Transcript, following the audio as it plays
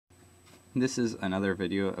This is another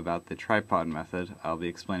video about the tripod method. I'll be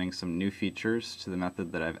explaining some new features to the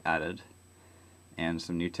method that I've added and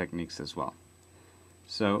some new techniques as well.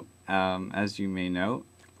 So, as you may know,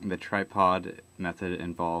 the tripod method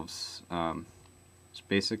involves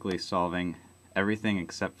basically solving everything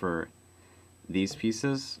except for these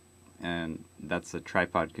pieces, and that's the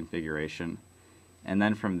tripod configuration. And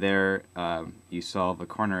then from there, you solve a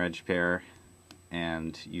corner edge pair,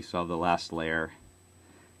 and you solve the last layer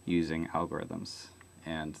using algorithms.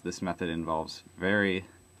 And this method involves very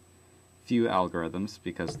few algorithms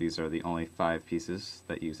because these are the only 5 pieces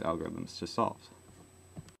that use algorithms to solve.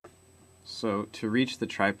 So to reach the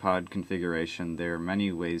tripod configuration, there are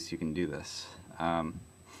many ways you can do this.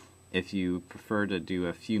 If you prefer to do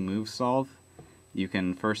a few move solve, you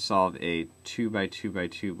can first solve a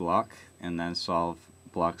 2x2x2 block and then solve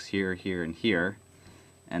blocks here, here, and here,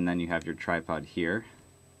 and then you have your tripod here.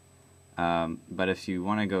 But if you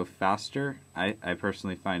want to go faster, I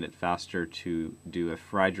personally find it faster to do a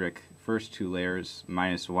Fridrich first 2 layers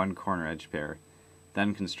minus 1 corner edge pair,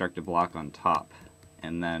 then construct a block on top,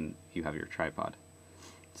 and then you have your tripod.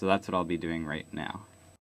 So that's what I'll be doing right now.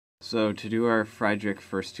 So to do our Fridrich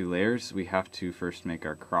first 2 layers, we have to first make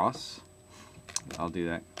our cross. I'll do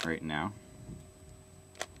that right now.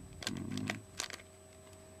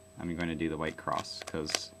 I'm going to do the white cross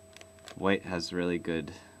because white has really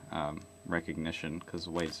good recognition because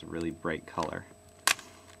white's a really bright color.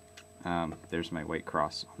 There's my white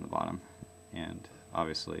cross on the bottom, and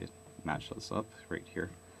obviously match this up right here.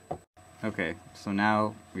 Okay, so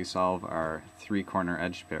now we solve our 3 corner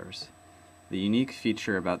edge pairs. The unique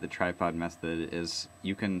feature about the tripod method is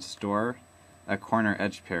you can store a corner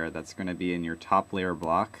edge pair that's going to be in your top layer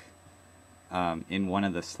block in one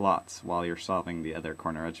of the slots while you're solving the other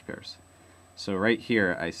corner edge pairs. So right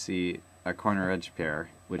here I see a corner edge pair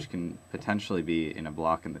which can potentially be in a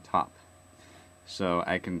block in the top. So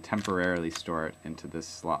I can temporarily store it into this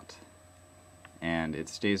slot, and it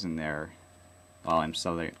stays in there while I'm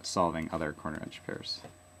solving other corner edge pairs.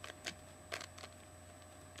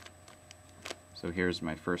 So here's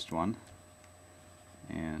my first one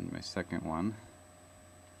and my second one,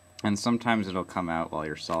 and sometimes it'll come out while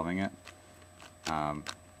you're solving it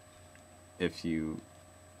if you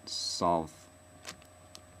solve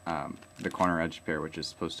the corner edge pair which is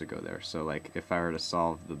supposed to go there. So like if I were to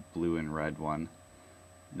solve the blue and red one,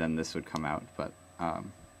 then this would come out, but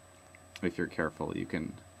if you're careful you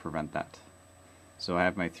can prevent that. So I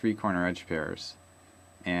have my 3 corner edge pairs,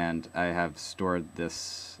 and I have stored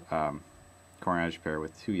this corner edge pair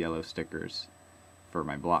with 2 yellow stickers for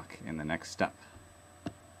my block in the next step.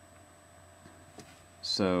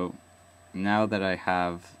 So now that I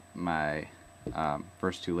have my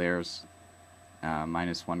first 2 layers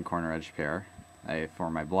minus 1 corner edge pair, I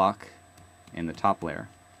form my block in the top layer.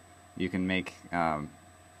 You can make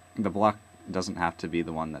the block doesn't have to be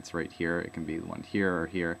the one that's right here, it can be the one here or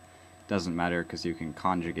here. Doesn't matter because you can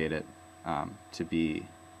conjugate it to be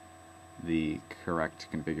the correct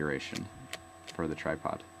configuration for the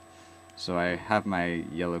tripod. So I have my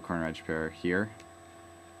yellow corner edge pair here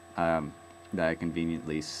that I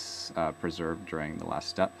conveniently preserved during the last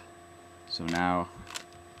step. So now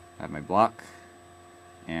I have my block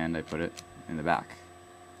and I put it in the back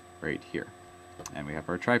right here, and we have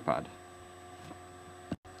our tripod.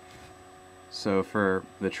 So for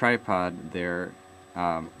the tripod there,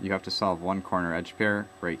 you have to solve 1 corner edge pair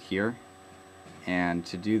right here, and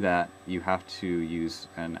to do that you have to use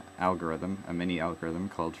an algorithm, a mini algorithm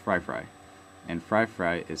called Frifri. And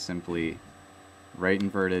Frifri is simply right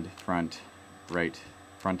inverted, front, right,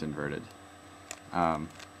 front inverted.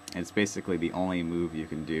 It's basically the only move you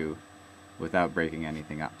can do without breaking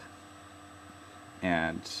anything up.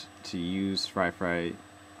 And to use Frifri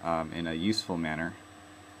in a useful manner,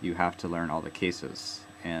 you have to learn all the cases,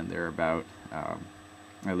 and there are about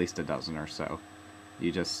at least a dozen or so.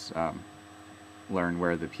 You just learn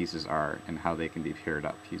where the pieces are and how they can be paired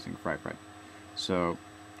up using Frifri. So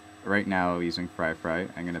right now using Frifri,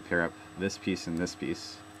 I'm going to pair up this piece and this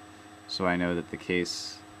piece, so I know that the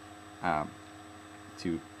case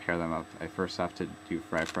to pair them up, I first have to do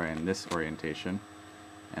Frifri in this orientation,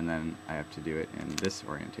 and then I have to do it in this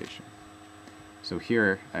orientation. So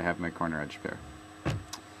here I have my corner edge pair,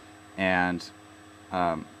 and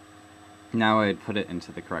now I'd put it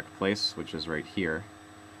into the correct place, which is right here.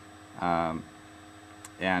 And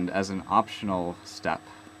as an optional step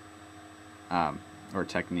or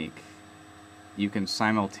technique, you can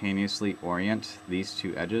simultaneously orient these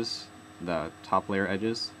 2 edges, the top layer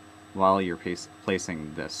edges, while you're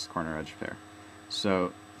placing this corner edge pair.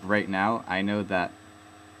 So right now I know that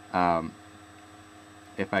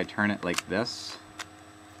if I turn it like this,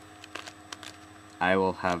 I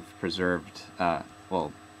will have preserved,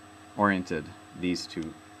 well, oriented these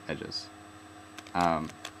two edges. But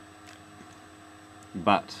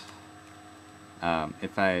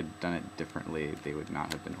if I had done it differently, they would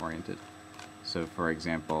not have been oriented. So for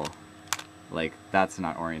example, like that's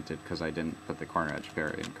not oriented because I didn't put the corner edge pair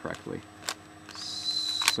in correctly.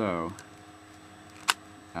 So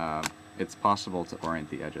it's possible to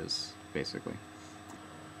orient the edges, basically.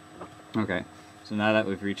 Okay, so now that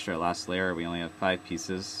we've reached our last layer, we only have 5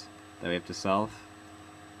 pieces that we have to solve.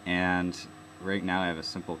 And right now I have a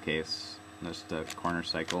simple case, just a corner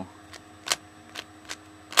cycle.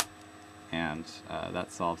 And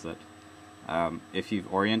that solves it. If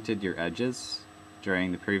you've oriented your edges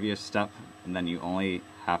during the previous step, and then you only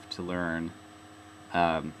have to learn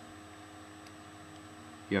 17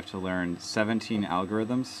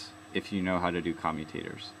 algorithms if you know how to do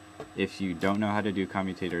commutators. If you don't know how to do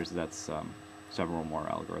commutators, that's several more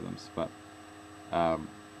algorithms. But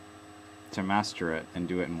to master it and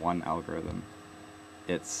do it in one algorithm,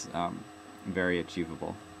 it's very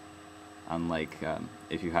achievable. Unlike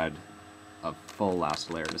if you had a full last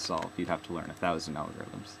layer to solve, you'd have to learn 1,000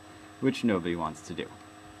 algorithms, which nobody wants to do.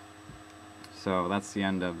 So that's the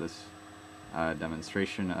end of this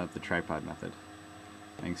demonstration of the tripod method.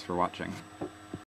 Thanks for watching.